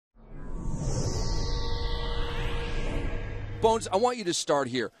Bones, I want you to start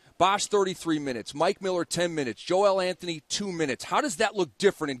here. Bosch, 33 minutes. Mike Miller, 10 minutes. Joel Anthony, 2 minutes. How does that look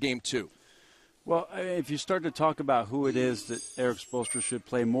different in Game 2? Well, if you start to talk about who it is that Eric Spoelstra should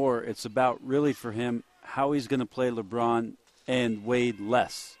play more, it's about really for him how he's going to play LeBron and Wade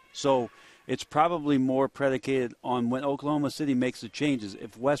less. So it's probably more predicated on when Oklahoma City makes the changes.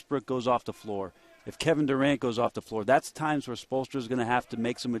 If Westbrook goes off the floor, if Kevin Durant goes off the floor, that's times where Spoelstra is going to have to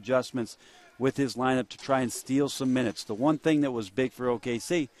make some adjustments with his lineup to try and steal some minutes. The one thing that was big for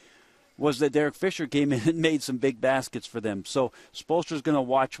OKC was that Derek Fisher came in and made some big baskets for them. So Spoelstra's going to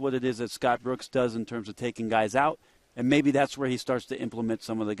watch what it is that Scott Brooks does in terms of taking guys out, and maybe that's where he starts to implement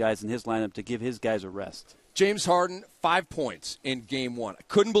some of the guys in his lineup to give his guys a rest. James Harden, 5 points in Game 1. I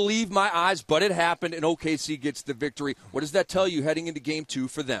couldn't believe my eyes, but it happened, and OKC gets the victory. What does that tell you heading into Game 2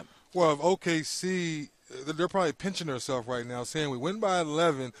 for them? Well, if OKC, they're probably pinching themselves right now, saying we win by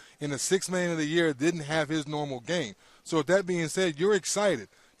 11, and the sixth man of the year didn't have his normal game. So with that being said, you're excited.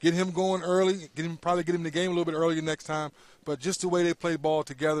 Get him going early, probably get him in the game a little bit earlier next time. But just the way they played ball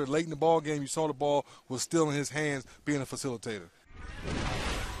together, late in the ball game, you saw the ball was still in his hands being a facilitator.